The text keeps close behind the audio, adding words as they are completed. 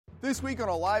This week on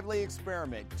A Lively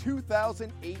Experiment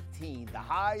 2018, the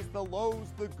highs, the lows,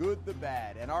 the good, the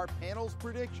bad, and our panel's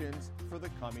predictions for the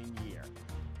coming year.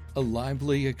 A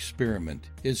Lively Experiment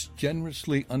is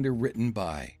generously underwritten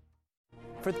by.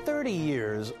 For 30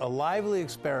 years, A Lively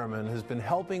Experiment has been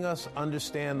helping us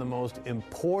understand the most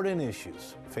important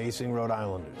issues facing Rhode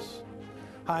Islanders.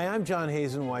 Hi, I'm John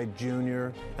Hazen White Jr.,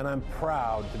 and I'm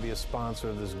proud to be a sponsor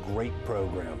of this great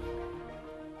program.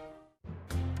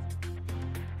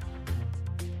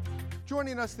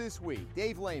 Joining us this week,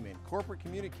 Dave Lehman, corporate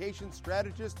communications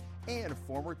strategist and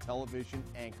former television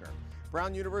anchor.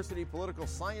 Brown University political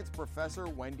science professor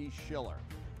Wendy Schiller.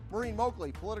 Maureen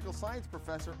Moakley, political science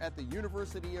professor at the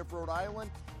University of Rhode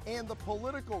Island, and the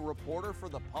political reporter for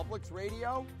the Publix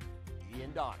Radio,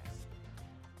 Ian Donis.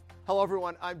 Hello,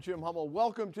 everyone. I'm Jim Hummel.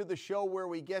 Welcome to the show where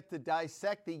we get to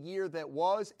dissect the year that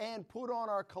was and put on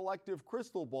our collective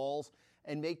crystal balls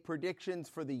and make predictions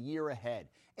for the year ahead.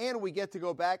 And we get to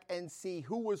go back and see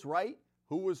who was right,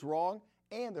 who was wrong,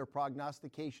 and their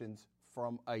prognostications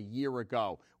from a year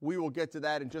ago. We will get to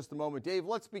that in just a moment. Dave,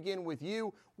 let's begin with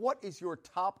you. What is your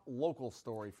top local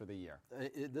story for the year?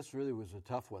 This really was a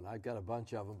tough one. I've got a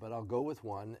bunch of them, but I'll go with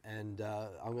one, and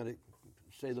I'm going to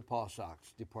say the Paul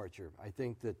Sox departure. I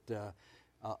think that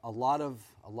a lot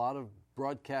of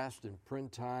broadcast and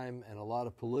print time and a lot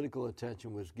of political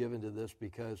attention was given to this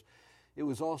because it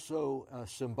was also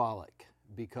symbolic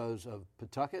because of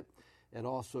Pawtucket and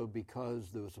also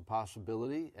because there was a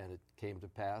possibility, and it came to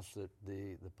pass, that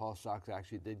the Paul Sox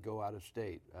actually did go out of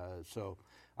state. So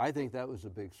I think that was a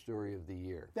big story of the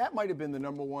year. That might have been the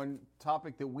number one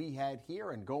topic that we had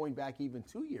here, and going back even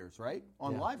 2 years, right,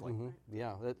 on Lively. Mm-hmm.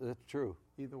 Yeah, that's true.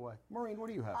 Either way. Maureen, what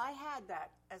do you have? I had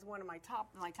that as one of my top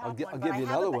I'll one. give you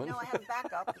another one. No, I have a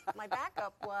backup. My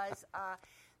backup was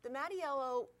the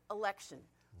Mattiello election.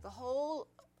 The whole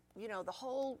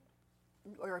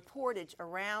reportage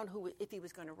around if he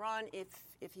was going to run, if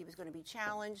he was going to be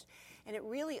challenged, and it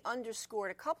really underscored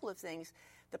a couple of things.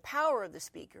 The power of the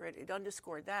speaker, it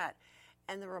underscored that,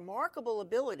 and the remarkable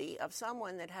ability of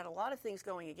someone that had a lot of things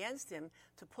going against him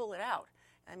to pull it out.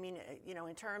 I mean,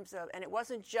 in terms of, and it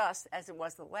wasn't just, as it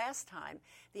was the last time,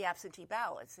 the absentee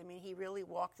ballots. I mean, he really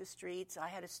walked the streets. I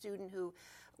had a student who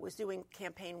was doing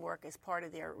campaign work as part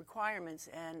of their requirements,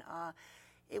 and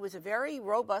it was a very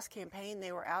robust campaign.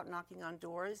 They were out knocking on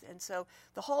doors. And so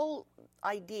the whole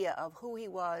idea of who he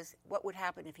was, what would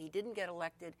happen if he didn't get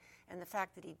elected, and the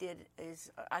fact that he did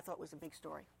I thought was a big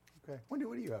story. Okay. Wendy,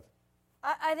 what do you have?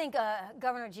 I think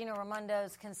Governor Gina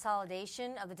Raimondo's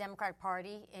consolidation of the Democratic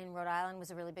Party in Rhode Island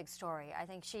was a really big story. I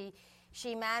think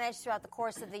she managed throughout the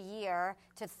course of the year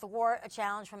to thwart a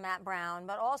challenge from Matt Brown,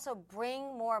 but also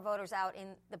bring more voters out in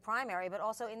the primary, but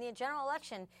also in the general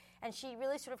election. And she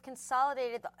really sort of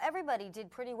consolidated. Everybody did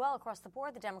pretty well across the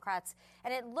board, the Democrats.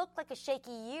 And it looked like a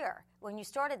shaky year when you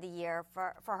started the year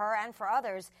for her and for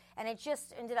others. And it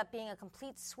just ended up being a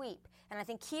complete sweep. And I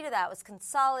think key to that was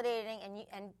consolidating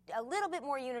and a little bit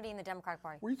more unity in the Democratic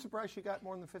Party. Were you surprised she got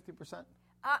more than 50%?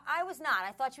 I was not.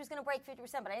 I thought she was going to break 50%,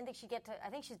 but I didn't think she'd get to, I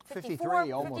think she's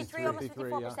 53, almost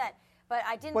 54%. Yeah. But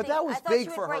I didn't But think, that was I thought big she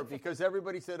would for her break because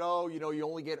everybody said, you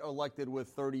only get elected with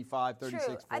 35, 36,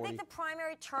 True. 40. I think the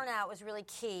primary turnout was really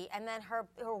key, and then her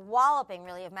walloping,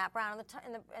 really, of Matt Brown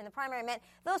in the primary meant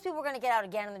those people were going to get out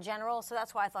again in the general, so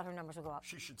that's why I thought her numbers would go up.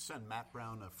 She should send Matt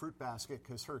Brown a fruit basket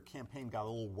because her campaign got a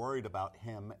little worried about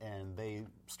him, and they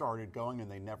started going, and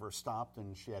they never stopped,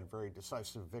 and she had very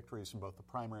decisive victories in both the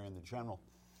primary and the general.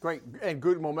 Great, and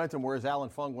good momentum, whereas Alan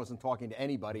Fung wasn't talking to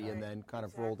anybody and then kind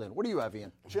of rolled in. What do you have,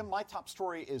 Ian? Jim, my top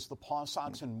story is the Paw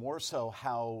Sox, and more so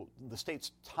how the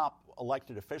state's top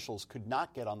elected officials could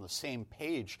not get on the same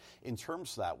page in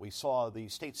terms of that. We saw the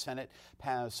state Senate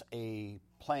pass a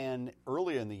plan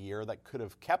earlier in the year that could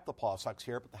have kept the Paw Sox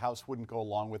here, but the House wouldn't go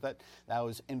along with it. That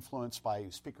was influenced by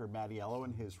Speaker Mattiello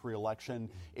and his reelection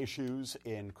issues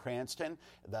in Cranston.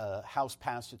 The House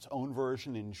passed its own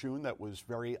version in June that was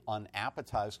very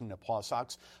unappetizing to Paw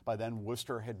Sox. By then,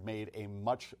 Worcester had made a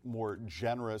much more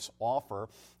generous offer.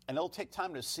 And it'll take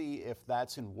time to see if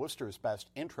that's in Worcester's best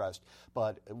interest,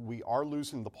 but we are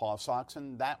losing the Paw Sox,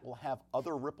 and that will have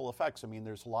other ripple effects. I mean,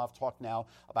 there's a lot of talk now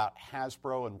about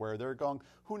Hasbro and where they're going.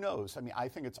 Who knows? I mean, I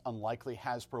think it's unlikely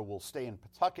Hasbro will stay in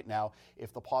Pawtucket now.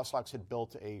 If the Paw Sox had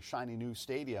built a shiny new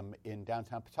stadium in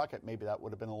downtown Pawtucket, maybe that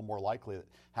would have been a little more likely that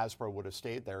Hasbro would have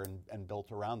stayed there and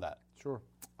built around that. Sure.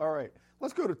 All right.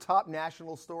 Let's go to top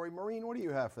national story. Maureen, what do you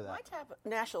have for that? My top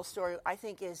national story, I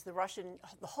think, is the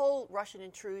whole Russian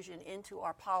intrusion into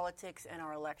our politics and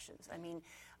our elections. I mean,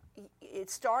 it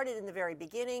started in the very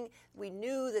beginning. We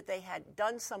knew that they had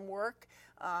done some work.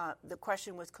 The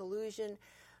question was collusion.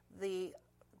 The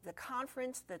The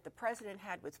conference that the president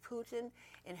had with Putin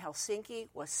in Helsinki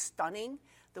was stunning.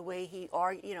 The way he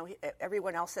argued,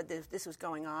 everyone else said this was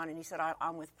going on, and he said,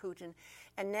 I'm with Putin.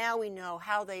 And now we know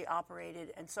how they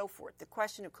operated and so forth. The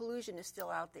question of collusion is still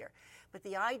out there. But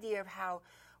the idea of how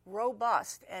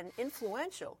robust and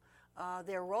influential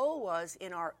their role was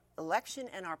in our election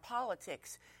and our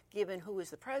politics, given who is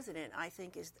the president, I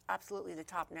think is absolutely the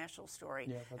top national story.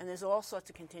 Yeah, and there's all sorts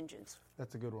of contingents.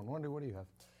 That's a good one. Wendy, what do you have?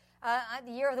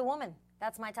 The Year of the Woman.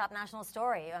 That's my top national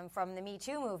story from the Me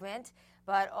Too movement,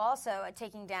 but also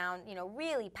taking down,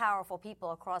 really powerful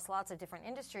people across lots of different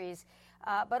industries,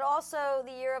 but also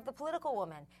the Year of the Political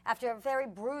Woman. After a very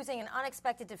bruising and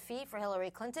unexpected defeat for Hillary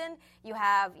Clinton, you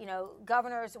have,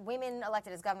 governors, women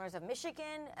elected as governors of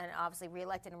Michigan and obviously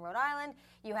reelected in Rhode Island.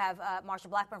 You have Marsha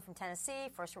Blackburn from Tennessee,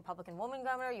 first Republican woman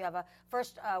governor. You have a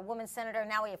first woman senator.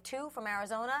 Now we have two from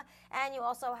Arizona. And you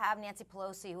also have Nancy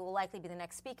Pelosi, who will likely be the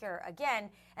next speaker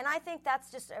again. And I think that's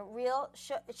just a real,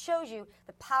 it shows you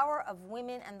the power of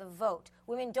women and the vote.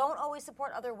 Women don't always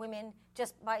support other women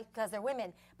just because they're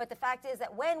women. But the fact is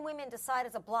that when women decide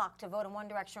as a bloc to vote in one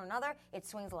direction or another, it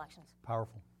swings elections.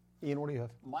 Powerful. Ian, what do you have?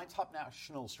 My top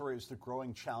national story is the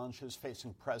growing challenges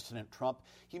facing President Trump.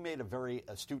 He made a very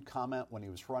astute comment when he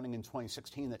was running in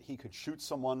 2016 that he could shoot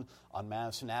someone on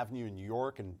Madison Avenue in New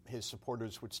York and his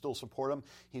supporters would still support him.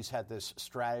 He's had this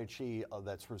strategy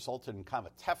that's resulted in kind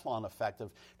of a Teflon effect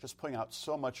of just putting out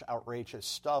so much outrageous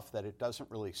stuff that it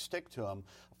doesn't really stick to him,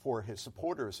 for his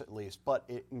supporters at least. But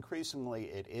increasingly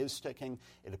it is sticking.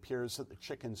 It appears that the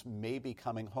chickens may be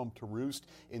coming home to roost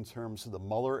in terms of the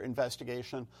Mueller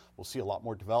investigation. We'll see a lot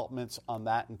more developments on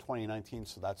that in 2019,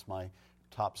 so that's my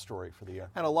top story for the year.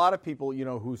 And a lot of people,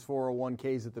 whose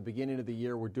 401ks at the beginning of the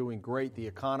year were doing great. The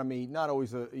economy, not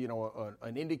always an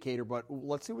indicator, but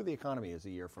let's see where the economy is a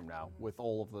year from now with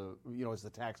all of the, as the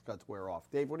tax cuts wear off.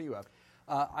 Dave, what do you have?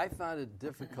 I found it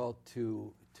difficult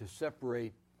to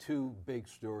separate two big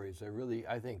stories.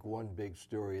 I think one big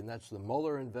story, and that's the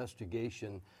Mueller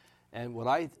investigation and what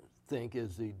I think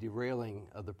is the derailing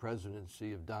of the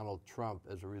presidency of Donald Trump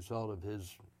as a result of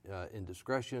his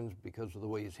indiscretions because of the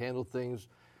way he's handled things.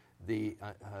 The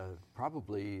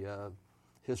probably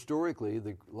historically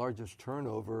the largest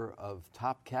turnover of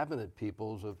top cabinet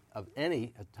peoples of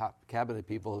any top cabinet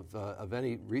people of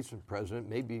any recent president,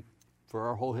 maybe for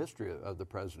our whole history of the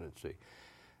presidency.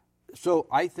 So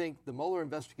I think the Mueller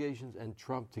investigations and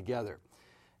Trump together.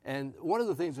 And one of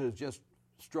the things that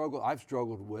I've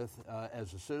struggled with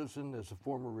as a citizen, as a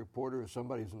former reporter, as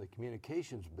somebody who's in the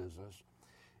communications business,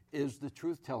 is the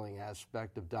truth-telling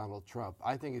aspect of Donald Trump.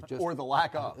 I think it's just... Or the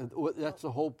lack of. That's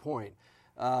the whole point.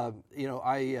 I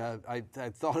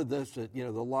thought of this, that,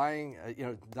 the lying,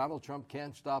 Donald Trump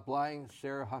can't stop lying.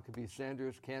 Sarah Huckabee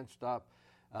Sanders can't stop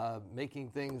making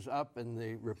things up, and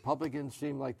the Republicans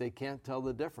seem like they can't tell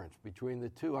the difference between the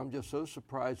two. I'm just so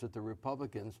surprised that the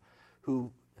Republicans, who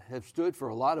have stood for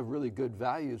a lot of really good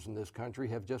values in this country,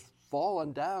 have just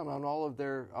fallen down on all of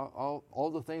their all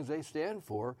the things they stand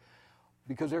for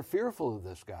because they're fearful of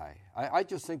this guy. I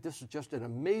just think this is just an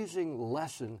amazing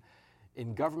lesson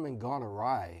in government gone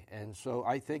awry, and so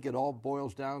I think it all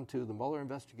boils down to the Mueller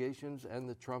investigations and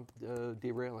the Trump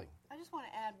derailing. I just want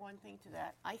to add one thing to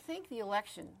that. I think the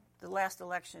last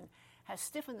election, has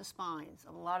stiffened the spines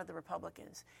of a lot of the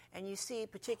Republicans. And you see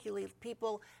particularly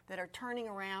people that are turning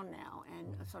around now,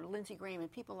 and sort of Lindsey Graham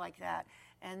and people like that,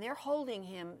 and they're holding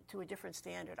him to a different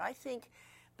standard. I think,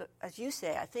 as you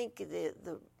say, I think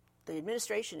the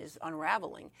administration is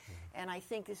unraveling, and I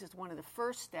think this is one of the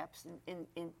first steps in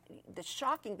the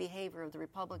shocking behavior of the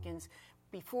Republicans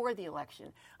before the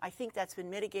election. I think that's been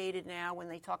mitigated now when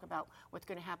they talk about what's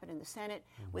going to happen in the Senate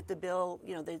with the bill,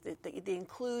 the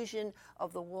inclusion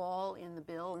of the wall in the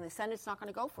bill, and the Senate's not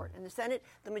going to go for it. And the Senate,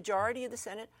 the majority of the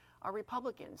Senate are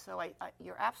Republicans, so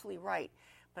you're absolutely right.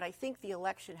 But I think the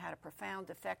election had a profound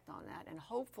effect on that, and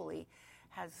hopefully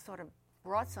has sort of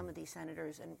brought some of these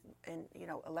senators and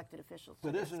elected officials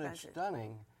to But isn't it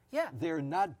stunning? Yeah. They're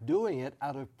not doing it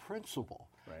out of principle.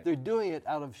 Right. They're doing it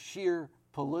out of sheer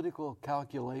political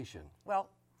calculation. Well,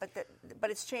 but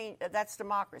it's changed. That's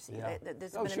democracy. Yeah.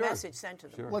 There's been a message sent to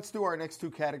them. Sure. Let's do our next two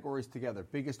categories together.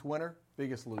 Biggest winner,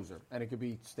 biggest loser. And it could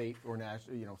be state or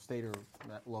national, state or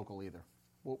local either.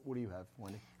 What do you have,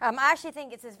 Wendy? I actually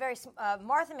think it's this very...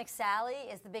 Martha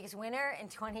McSally is the biggest winner in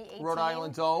 2018. Rhode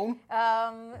Island's own?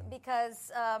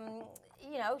 Because,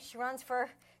 she runs for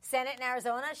Senate in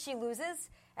Arizona. She loses.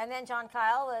 And then John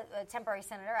Kyle, a temporary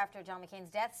senator after John McCain's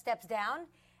death, steps down.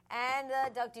 And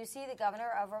Doug Ducey, the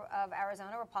governor of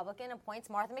Arizona, Republican, appoints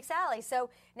Martha McSally. So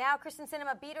now Kristen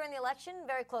Sinema beat her in the election,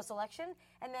 very close election,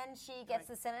 and then she gets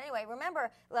the Senate anyway.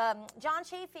 Remember, John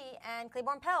Chafee and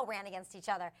Claiborne Pell ran against each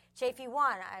other. Chafee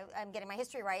won, I'm getting my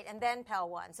history right, and then Pell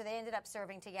won. So they ended up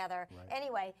serving together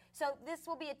anyway. So this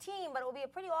will be a team, but it will be a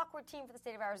pretty awkward team for the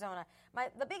state of Arizona.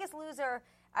 The biggest loser,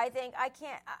 I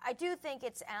do think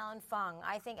it's Alan Fung.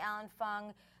 I think Alan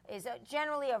Fung is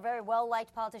generally a very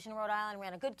well-liked politician in Rhode Island,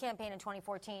 ran a good campaign in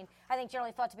 2014. I think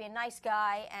generally thought to be a nice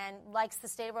guy and likes the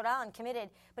state of Rhode Island, committed.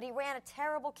 But he ran a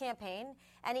terrible campaign,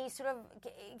 and he sort of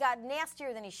got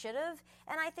nastier than he should have.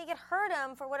 And I think it hurt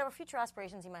him for whatever future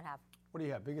aspirations he might have. What do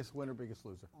you have? Biggest winner, biggest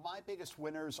loser? My biggest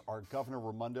winners are Governor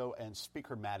Raimondo and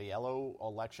Speaker Mattiello.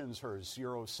 Elections are a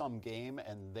zero-sum game,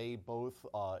 and they both,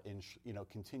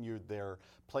 continued their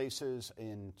places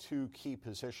in two key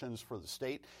positions for the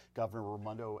state. Governor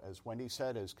Raimondo, as Wendy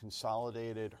said, has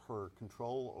consolidated her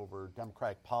control over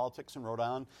Democratic politics in Rhode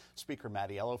Island. Speaker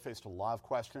Mattiello faced a lot of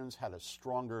questions, had a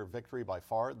stronger victory by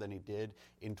far than he did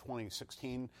in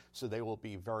 2016, so they will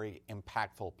be very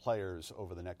impactful players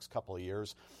over the next couple of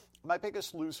years. My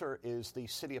biggest loser is the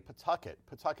city of Pawtucket.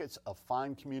 Pawtucket's a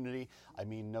fine community. I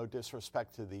mean, no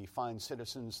disrespect to the fine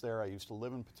citizens there. I used to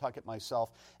live in Pawtucket myself,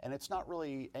 and it's not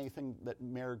really anything that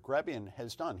Mayor Grebian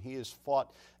has done. He has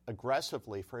fought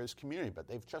aggressively for his community, but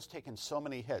they've just taken so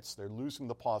many hits. They're losing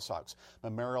the Paw Sox.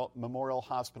 Memorial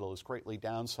Hospital is greatly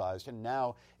downsized, and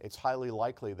now it's highly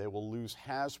likely they will lose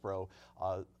Hasbro.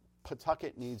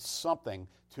 Pawtucket needs something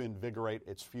to invigorate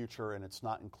its future, and it's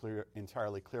not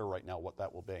entirely clear right now what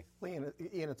that will be. Ian,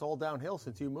 it's all downhill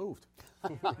since you moved.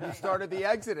 You started the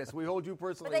exodus. We hold you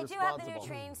personally responsible. But they do responsible. have the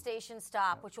new train station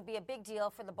stop, which will be a big deal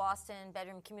for the Boston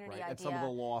bedroom community idea. And some of the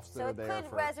lofts that are there. So it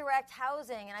could resurrect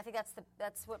housing, and I think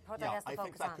that's what Pawtucket has to focus on. I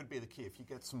think that could be the key. If you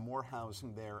get some more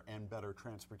housing there and better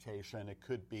transportation, it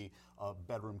could be a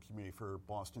bedroom community for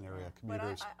Boston area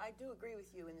commuters. But I do agree with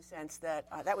you in the sense that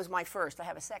that was my first. I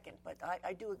have a second, but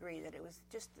I do agree that it was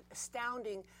just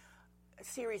astounding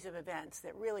series of events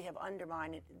that really have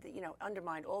undermined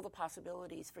all the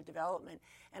possibilities for development.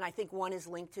 And I think one is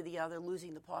linked to the other,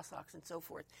 losing the Paw Sox and so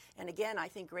forth. And again, I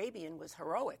think Grebian was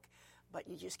heroic, but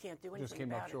you just can't do anything just came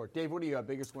about up it. short. Dave, what do you have?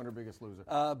 Biggest winner, biggest loser?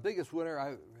 Biggest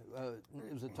winner,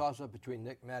 it was a toss-up between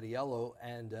Nick Mattiello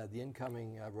and the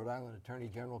incoming Rhode Island Attorney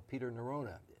General Peter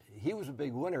Nerona. He was a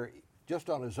big winner just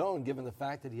on his own, given the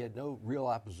fact that he had no real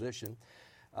opposition.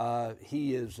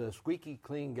 He is a squeaky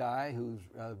clean guy who's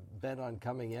bent on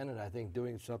coming in and I think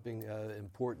doing something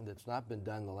important that's not been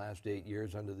done the last 8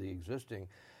 years under the existing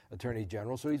Attorney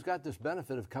General. So he's got this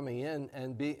benefit of coming in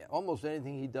and almost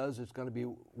anything he does that's going to be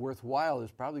worthwhile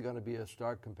is probably going to be a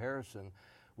stark comparison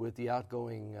with the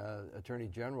outgoing Attorney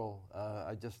General.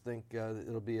 I just think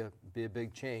it'll be a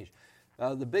big change.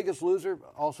 The biggest loser,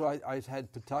 also I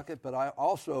had Pawtucket, but I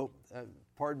also,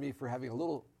 pardon me for having a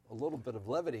little bit of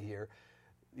levity here,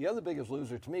 the other biggest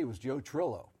loser to me was Joe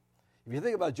Trillo. If you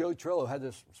think about Joe Trillo, had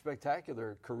this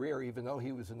spectacular career, even though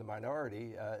he was in the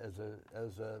minority as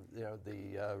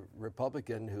the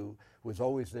Republican who was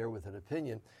always there with an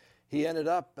opinion. He ended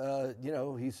up,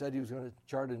 he said he was going to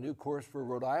chart a new course for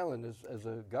Rhode Island as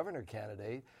a governor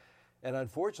candidate, and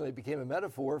unfortunately it became a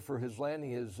metaphor for his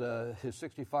landing his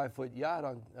 65-foot yacht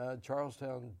on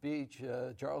Charleston Beach,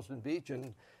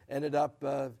 and ended up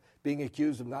being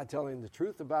accused of not telling the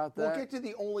truth about that. We'll get to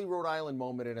the only Rhode Island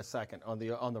moment in a second on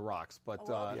the rocks, but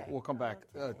we'll come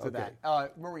back to that.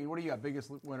 Maureen, what do you got? Biggest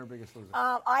winner, biggest loser?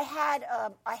 I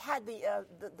had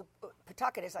the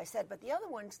Pawtucket, as I said, but the other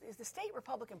one is the state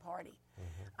Republican Party.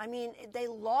 Mm-hmm. I mean, they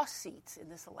lost seats in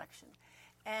this election,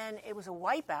 and it was a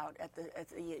wipeout at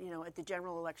the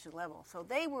general election level. So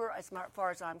they were, as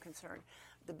far as I'm concerned,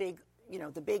 the big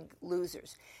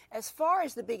losers. As far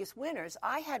as the biggest winners,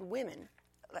 I had women,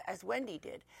 as Wendy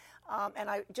did, and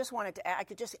I just wanted to I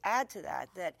could just add to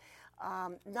that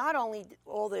not only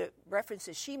all the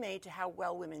references she made to how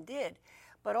well women did,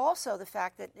 but also the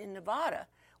fact that in Nevada,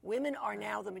 women are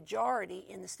now the majority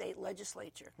in the state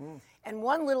legislature. And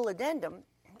one little addendum,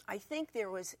 I think there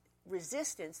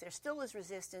still is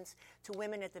resistance to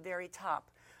women at the very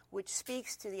top, which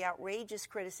speaks to the outrageous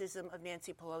criticism of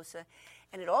Nancy Pelosi.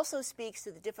 And it also speaks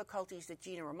to the difficulties that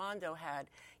Gina Raimondo had.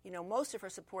 Most of her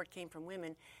support came from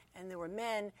women, and there were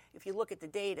men. If you look at the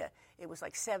data, it was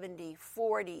like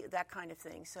 70-40, that kind of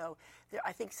thing. So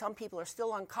I think some people are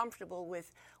still uncomfortable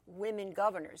with women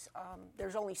governors.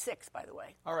 There's only 6, by the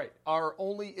way. All right, our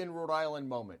only in Rhode Island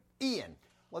moment. Ian,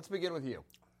 let's begin with you.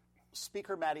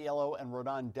 Speaker Mattiello and Rhode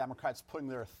Island Democrats putting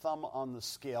their thumb on the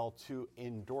scale to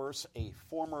endorse a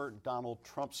former Donald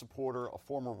Trump supporter, a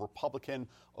former Republican,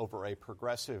 over a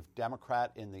progressive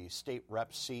Democrat in the state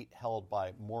rep seat held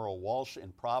by Maura Walsh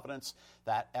in Providence.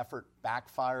 That effort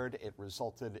backfired. It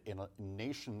resulted in a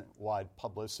nationwide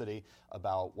publicity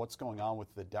about what's going on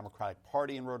with the Democratic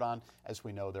Party in Rhode Island. As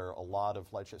we know, there are a lot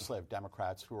of legislative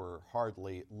Democrats who are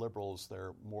hardly liberals.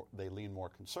 They lean more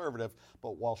conservative,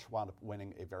 but Walsh wound up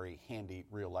winning a very handy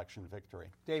re-election victory.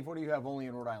 Dave, what do you have only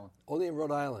in Rhode Island? Only in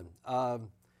Rhode Island.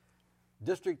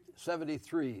 District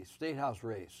 73, State House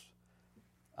race.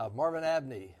 Marvin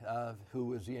Abney, who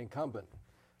was the incumbent,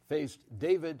 faced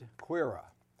David Quira.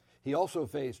 He also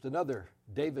faced another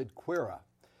David Quira.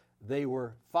 They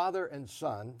were father and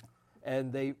son,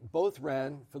 and they both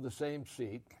ran for the same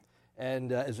seat.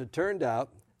 And as it turned out,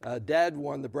 Dad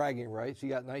won the bragging rights. He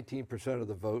got 19% of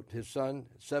the vote. His son,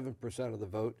 7% of the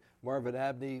vote. Marvin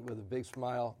Abney, with a big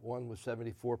smile, won with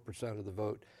 74% of the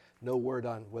vote. No word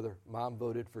on whether Mom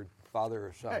voted for father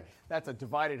or son. Hey, that's a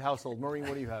divided household. Maureen,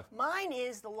 what do you have? Mine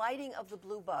is the lighting of the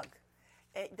blue bug.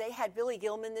 They had Billy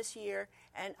Gilman this year,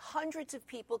 and hundreds of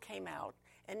people came out.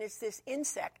 And it's this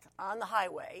insect on the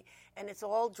highway, and it's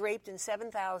all draped in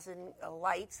 7,000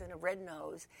 lights and a red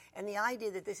nose. And the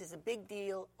idea that this is a big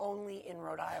deal only in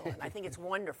Rhode Island. I think it's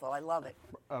wonderful. I love it.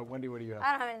 Wendy, what do you have?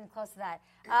 I don't have anything close to that.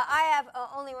 I have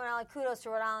only Rhode Island. Kudos to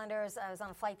Rhode Islanders. I was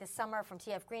on a flight this summer from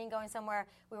TF Green going somewhere.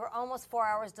 We were almost 4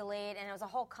 hours delayed, and it was a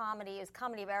whole comedy. It was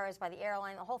comedy of errors by the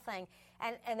airline, the whole thing.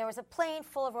 And there was a plane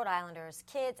full of Rhode Islanders,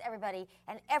 kids, everybody,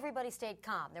 and everybody stayed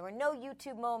calm. There were no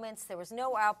YouTube moments. There was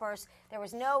no outbursts. There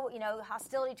was no,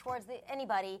 hostility towards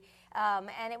anybody.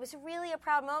 And it was really a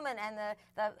proud moment. And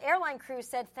the airline crew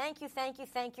said, thank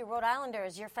you, Rhode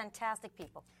Islanders. You're fantastic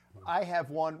people. I have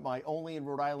one. My only in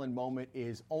Rhode Island moment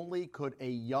is only could a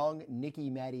young Nikki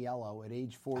Mattiello at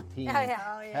age 14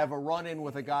 have a run-in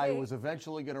with a guy who was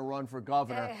eventually going to run for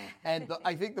governor. And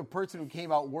I think the person who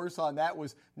came out worse on that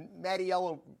was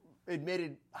Mattiello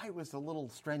admitted, I was a little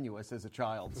strenuous as a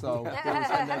child. So,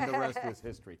 and then the rest was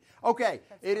history. Okay,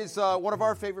 it is one of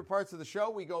our favorite parts of the show.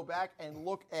 We go back and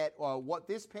look at what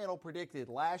this panel predicted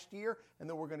last year, and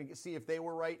then we're going to see if they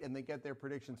were right and they get their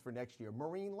predictions for next year.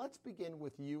 Maureen, let's begin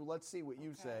with you. Let's see what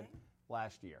you said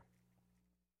last year.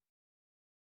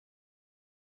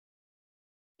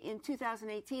 In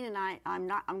 2018, and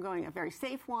I'm going a very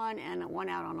safe one and one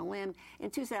out on a limb.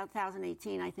 In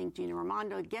 2018, I think Gina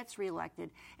Raimondo gets reelected,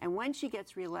 and when she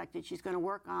gets reelected, she's going to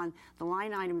work on the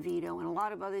line item veto and a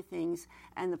lot of other things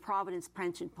and the Providence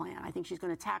pension plan. I think she's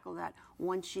going to tackle that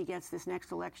once she gets this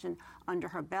next election under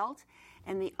her belt.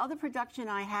 And the other production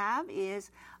I have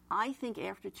is I think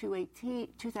after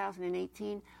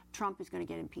 2018, Trump is going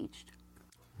to get impeached.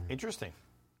 Interesting.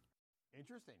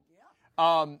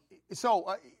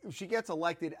 So if she gets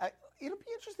elected, it'll be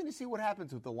interesting to see what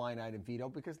happens with the line item veto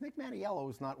because Nick Mattiello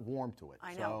is not warm to it.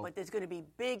 I know, but there's going to be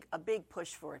a big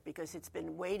push for it because it's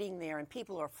been waiting there and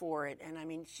people are for it. And I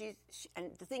mean,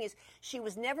 and the thing is, she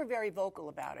was never very vocal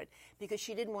about it because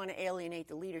she didn't want to alienate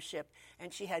the leadership,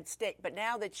 and she had but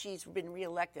now that she's been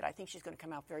reelected, I think she's going to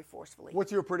come out very forcefully.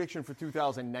 What's your prediction for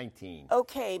 2019?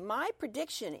 Okay, my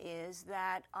prediction is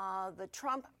that the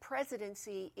Trump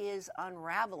presidency is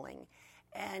unraveling.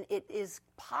 And it is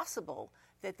possible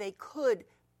that they could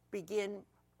begin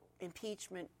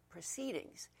impeachment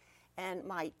proceedings. And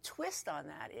my twist on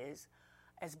that is,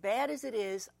 as bad as it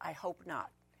is, I hope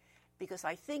not. Because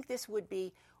I think this would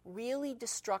be really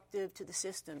destructive to the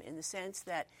system in the sense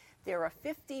that there are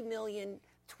 50 million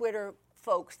Twitter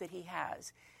folks that he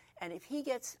has. And if he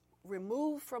gets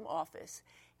removed from office,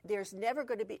 there's never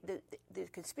going to be, the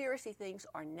conspiracy things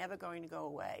are never going to go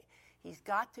away. He's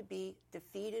got to be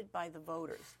defeated by the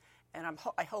voters, and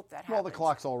I hope that happens. Well, the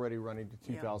clock's already running to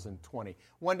 2020. Yeah.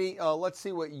 Wendy, let's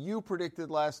see what you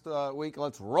predicted last week.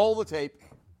 Let's roll the tape.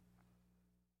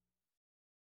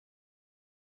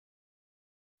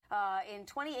 In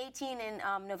 2018, in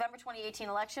November 2018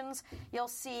 elections, you'll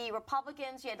see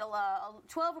Republicans. You had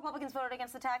 12 Republicans voted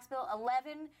against the tax bill.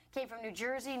 11 came from New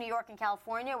Jersey, New York, and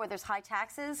California, where there's high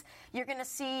taxes. You're going to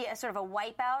see a sort of a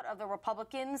wipeout of the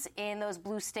Republicans in those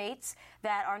blue states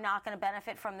that are not going to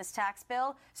benefit from this tax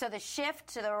bill. So the shift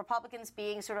to the Republicans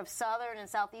being sort of southern and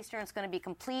southeastern is going to be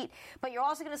complete. But you're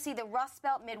also going to see the Rust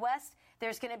Belt Midwest.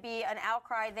 There's going to be an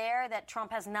outcry there that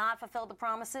Trump has not fulfilled the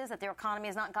promises, that their economy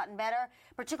has not gotten better,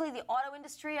 particularly the auto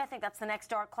industry. I think that's the next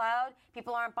dark cloud.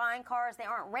 People aren't buying cars. They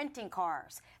aren't renting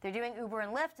cars. They're doing Uber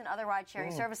and Lyft and other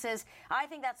ride-sharing services. I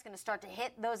think that's going to start to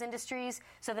hit those industries.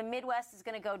 So the Midwest is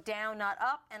going to go down, not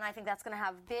up, and I think that's going to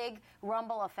have big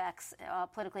rumble effects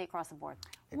politically across the board.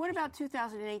 What about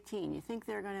 2018? You think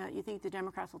the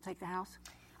Democrats will take the House?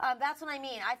 That's what I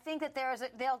mean. I think that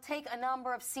they'll take a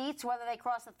number of seats. Whether they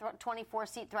cross the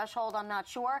 24-seat threshold, I'm not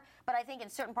sure. But I think in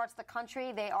certain parts of the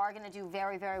country, they are going to do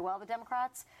very, very well, the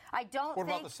Democrats. I don't What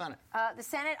think... about the Senate? The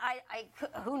Senate,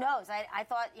 who knows? I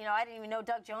thought, I didn't even know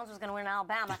Doug Jones was going to win in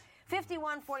Alabama.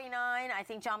 51-49, I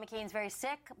think John McCain's very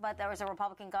sick, but there was a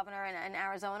Republican governor in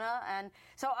Arizona. And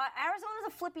so Arizona's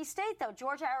a flippy state, though.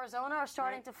 Georgia, Arizona are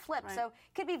starting to flip. Right. So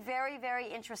it could be very, very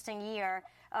interesting year.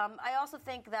 I also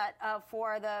think that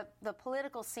for the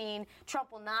political scene, Trump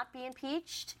will not be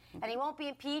impeached, and he won't be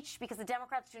impeached because the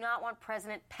Democrats do not want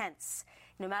President Pence.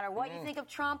 No matter what you think of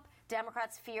Trump,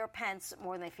 Democrats fear Pence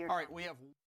more than they fear Trump. All right, I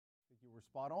think you were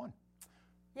spot on.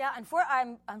 Yeah,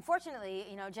 unfortunately,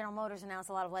 General Motors announced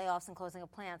a lot of layoffs and closing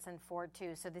of plants, and Ford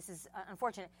too. So this is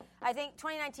unfortunate. I think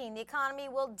 2019, the economy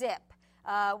will dip.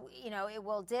 It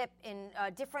will dip in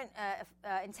different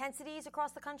intensities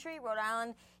across the country. Rhode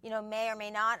Island, may or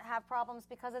may not have problems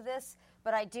because of this.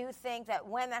 But I do think that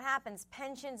when that happens,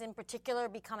 pensions in particular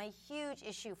become a huge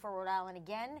issue for Rhode Island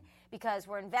again because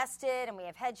we're invested and we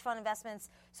have hedge fund investments.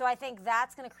 So I think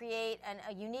that's going to create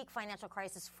a unique financial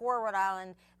crisis for Rhode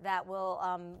Island that will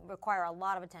require a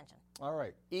lot of attention. All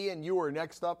right. Ian, you are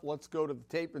next up. Let's go to the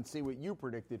tape and see what you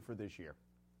predicted for this year.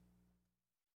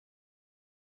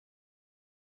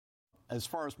 As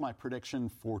far as my prediction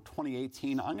for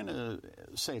 2018, I'm going to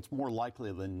say it's more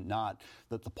likely than not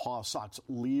that the Paw Sox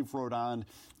leave Rhode Island.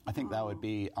 I think that would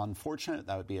be unfortunate.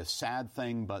 That would be a sad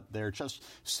thing, but they're just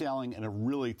sailing in a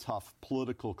really tough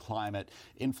political climate,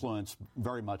 influenced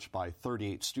very much by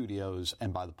 38 Studios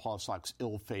and by the Paw Sox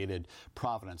ill-fated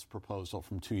Providence proposal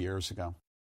from 2 years ago.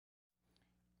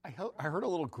 I heard a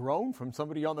little groan from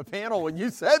somebody on the panel when you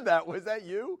said that. Was that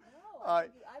you? No,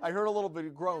 I heard a little bit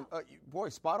of groan. Boy,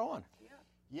 spot on.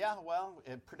 Yeah, well,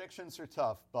 predictions are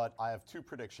tough, but I have two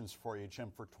predictions for you,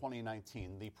 Jim, for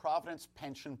 2019. The Providence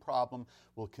pension problem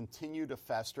will continue to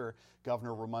fester.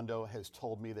 Governor Raimondo has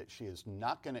told me that she is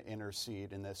not going to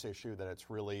intercede in this issue, that it's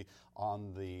really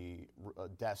on the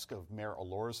desk of Mayor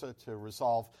Elorza to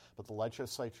resolve, but the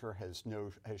legislature has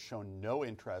shown no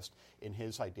interest in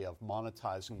his idea of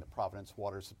monetizing the Providence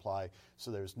water supply,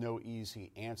 so there's no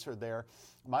easy answer there.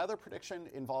 My other prediction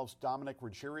involves Dominic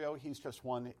Ruggiero. He's just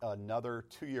won another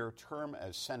two-year term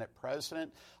as Senate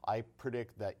president. I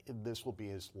predict that this will be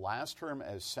his last term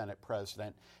as Senate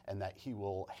president and that he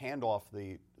will hand off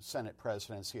the Senate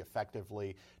presidency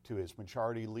effectively to his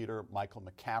majority leader, Michael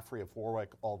McCaffrey of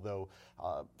Warwick, although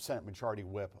Senate Majority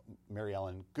Whip Mary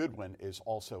Ellen Goodwin is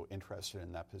also interested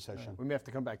in that position. Right. We may have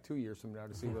to come back 2 years from now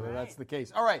to see whether that's the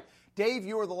case. All right, Dave,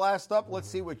 you were the last up. Let's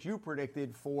see what you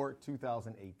predicted for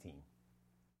 2018.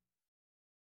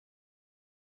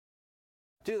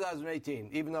 2018,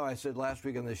 even though I said last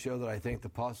week on the show that I think the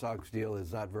Paw Sox deal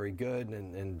is not very good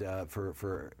and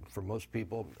for most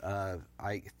people,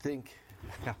 I think,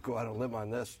 I'll go out on a limb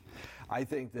on this, I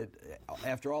think that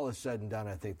after all is said and done,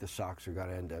 I think the Sox are going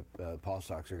to end up, Paw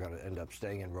Sox are going to end up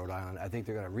staying in Rhode Island. I think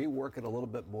they're going to rework it a little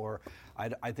bit more.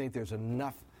 I think there's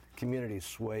enough community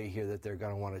sway here that they're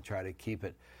going to want to try to keep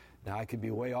it. Now, I could be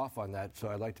way off on that, so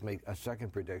I'd like to make a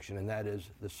second prediction, and that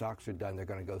is the Sox are done. They're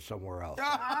going to go somewhere else.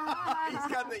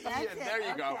 He's got the Ian. There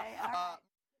you go.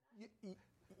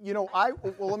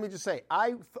 Let me just say,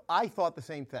 I thought the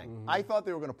same thing. Mm-hmm. I thought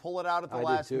they were going to pull it out at the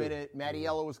last minute.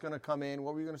 Mattiello was going to come in.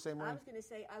 What were you going to say, Maureen? I was going to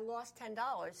say I lost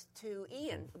 $10 to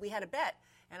Ian. We had a bet.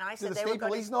 And I said Did the they state were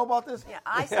going police to know about this? Yeah,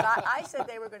 I said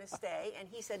they were going to stay, and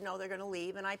he said no, they're going to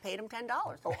leave, and I paid him $10.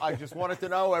 Oh, I just wanted to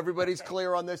know. Everybody's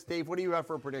clear on this. Dave, what do you have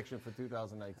for a prediction for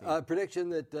 2019? Prediction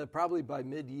that probably by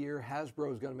mid-year,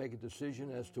 Hasbro is going to make a decision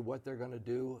as to what they're going to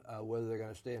do, whether they're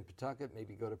going to stay in Pawtucket,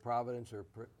 maybe go to Providence, or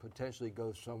potentially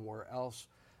go somewhere else.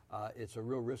 It's a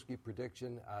real risky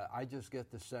prediction. I just get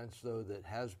the sense, though, that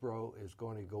Hasbro is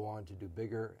going to go on to do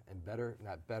bigger and better,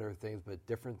 not better things, but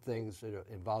different things that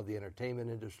involve the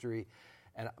entertainment industry.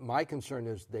 And my concern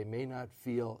is they may not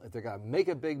feel, if they're going to make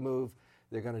a big move,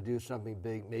 they're going to do something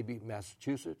big, maybe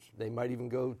Massachusetts. They might even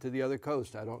go to the other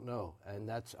coast. I don't know.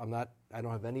 And I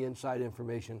don't have any inside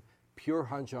information. Pure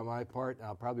hunch on my part, and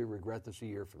I'll probably regret this a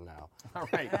year from now. All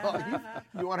right.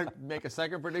 You want to make a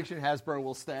second prediction? Hasbro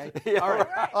will stay? Yeah, all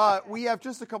right. We have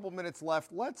just a couple minutes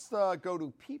left. Let's go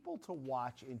to people to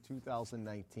watch in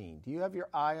 2019. Do you have your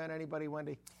eye on anybody,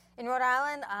 Wendy? In Rhode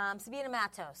Island, Sabina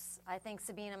Matos. I think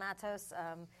Sabina Matos,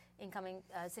 incoming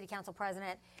city council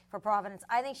president for Providence,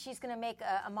 I think she's going to make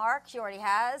a mark. She already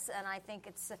has, and I think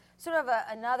it's sort of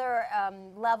another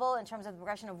level in terms of the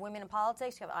progression of women in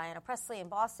politics. You have Ayanna Pressley in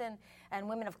Boston, and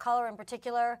women of color in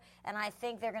particular, and I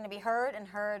think they're going to be heard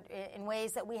in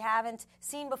ways that we haven't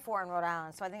seen before in Rhode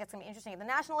Island. So I think it's going to be interesting. At the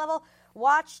national level,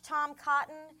 watch Tom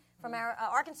Cotton from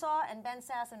Arkansas and Ben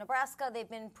Sasse in Nebraska. They've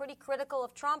been pretty critical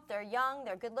of Trump. They're young,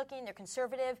 they're good-looking, they're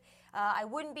conservative. I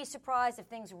wouldn't be surprised if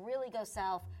things really go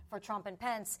south for Trump and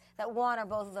Pence, that one or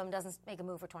both of them doesn't make a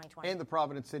move for 2020. And the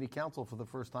Providence City Council, for the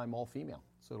first time, all female.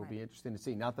 So it'll be interesting to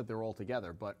see. Not that they're all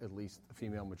together, but at least a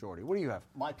female majority. What do you have?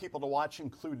 My people to watch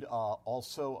include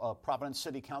also Providence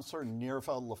City Councilor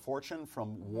Nirva LaFortune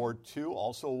from Ward 2,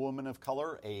 also a woman of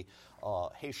color, a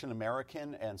Haitian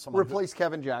American, and someone Replace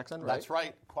Kevin Jackson, right? That's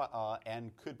right,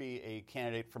 and could be a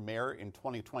candidate for mayor in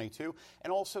 2022.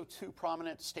 And also two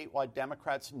prominent statewide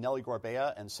Democrats, Nellie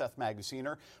Gorbea and Seth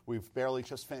Magaziner. We've barely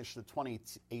just finished the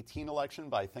 2018 election,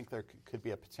 but I think there could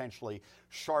be a potentially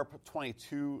sharp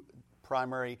 22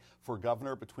 primary for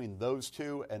governor between those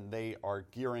two, and they are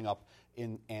gearing up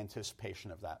in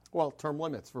anticipation of that. Well, term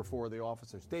limits for 4 of the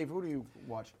officers. Dave, who do you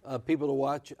watch? People to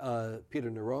watch, Peter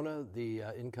Neronha, the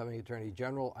incoming Attorney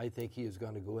General. I think he is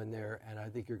going to go in there, and I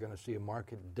think you're going to see a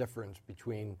marked difference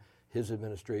between his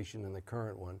administration and the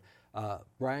current one.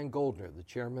 Brian Goldner, the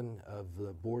chairman of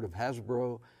the board of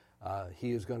Hasbro,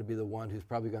 he is going to be the one who's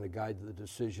probably going to guide the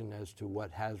decision as to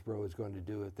what Hasbro is going to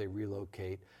do if they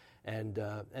relocate. And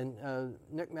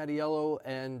Nick Mattiello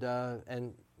and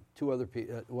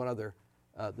one other,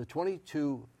 the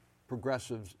 22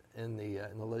 progressives in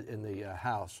the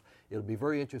House. It'll be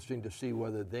very interesting to see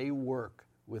whether they work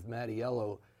with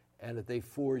Mattiello and if they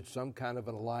forge some kind of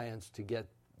an alliance to get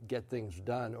things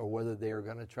done, or whether they are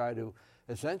going to try to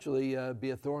essentially be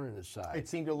a thorn in his side. It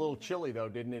seemed a little chilly, though,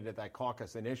 didn't it, at that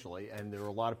caucus initially? And there were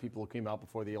a lot of people who came out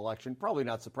before the election, probably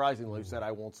not surprisingly, who said,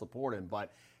 I won't support him.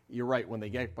 But you're right, when they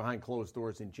get behind closed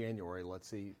doors in January, let's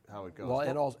see how it goes. Well,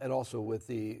 and also with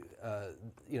the,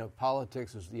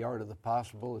 politics is the art of the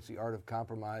possible. It's the art of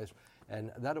compromise.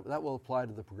 And that will apply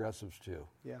to the progressives, too.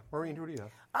 Yeah. Maureen, who do you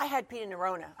have? I had Peter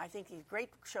Neronha. I think he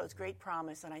shows great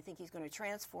promise, and I think he's going to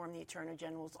transform the Attorney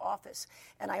General's office.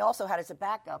 And I also had as a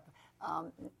backup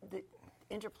the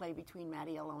interplay between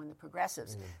Mattiello and the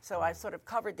progressives. Mm-hmm. So I sort of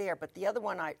covered there. But the other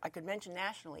one I could mention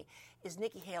nationally is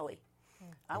Nikki Haley.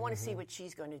 I want to see what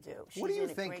she's going to do. What do you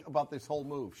think about this whole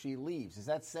move? She leaves. Is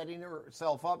that setting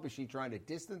herself up? Is she trying to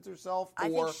distance herself? I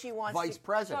think she wants vice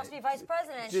president? She wants to be vice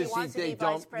president. She wants to be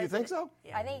vice president. You think so?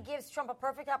 Yeah. I think it gives Trump a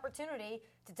perfect opportunity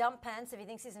to dump Pence if he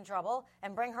thinks he's in trouble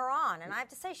and bring her on. And I have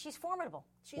to say, she's formable.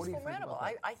 She's formidable.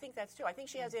 I think that's true. I think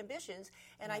she has ambitions,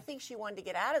 and I think she wanted to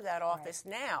get out of that office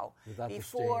now. Without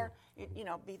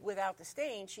the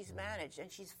stain, she's managed,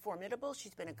 and she's formidable.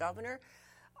 She's been a governor.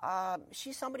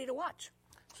 She's somebody to watch.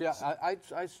 See, I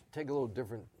take a little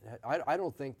different. I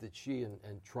don't think that she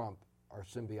and Trump are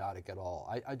symbiotic at all.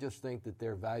 I just think that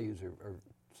their values are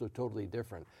so totally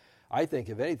different. I think,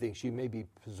 if anything, she may be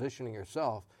positioning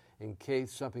herself in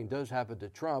case something does happen to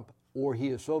Trump, or he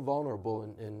is so vulnerable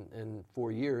in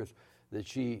 4 years that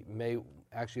she may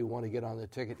actually want to get on the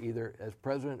ticket either as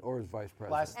president or as vice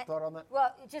president. Last thought on that?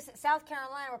 Well, just South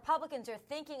Carolina Republicans are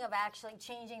thinking of actually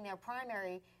changing their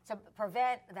primary to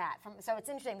prevent that. So it's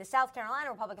interesting. The South Carolina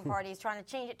Republican Party is trying to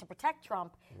change it to protect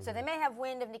Trump. So they may have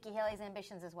wind of Nikki Haley's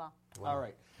ambitions as well. All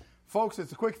right. Folks,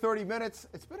 it's a quick 30 minutes.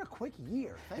 It's been a quick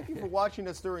year. Thank you for watching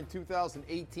us during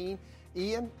 2018.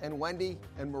 Ian and Wendy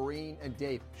and Maureen and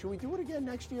Dave. Should we do it again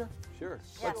next year? Sure.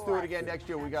 Let's do it again next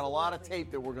year. We got a lot of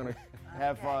tape that we're going to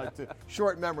have to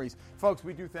short memories. Folks,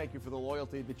 we do thank you for the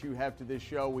loyalty that you have to this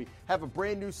show. We have a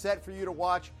brand new set for you to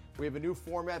watch. We have a new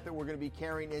format that we're going to be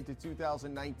carrying into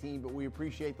 2019, but we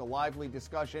appreciate the lively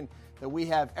discussion that we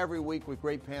have every week with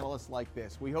great panelists like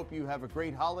this. We hope you have a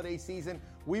great holiday season.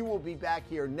 We will be back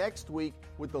here next week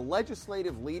with the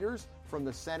legislative leaders from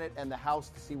the Senate and the House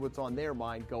to see what's on their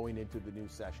mind going into the new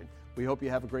session. We hope you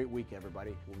have a great week,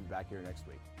 everybody. We'll be back here next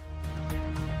week.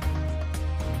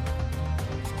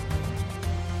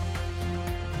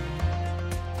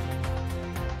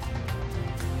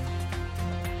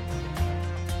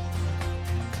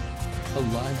 A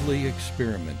Lively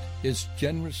Experiment is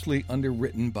generously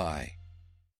underwritten by.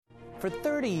 For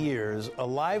 30 years, A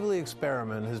Lively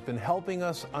Experiment has been helping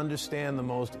us understand the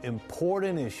most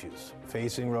important issues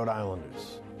facing Rhode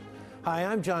Islanders. Hi,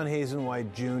 I'm John Hazen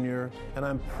White Jr., and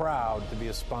I'm proud to be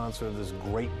a sponsor of this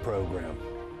great program.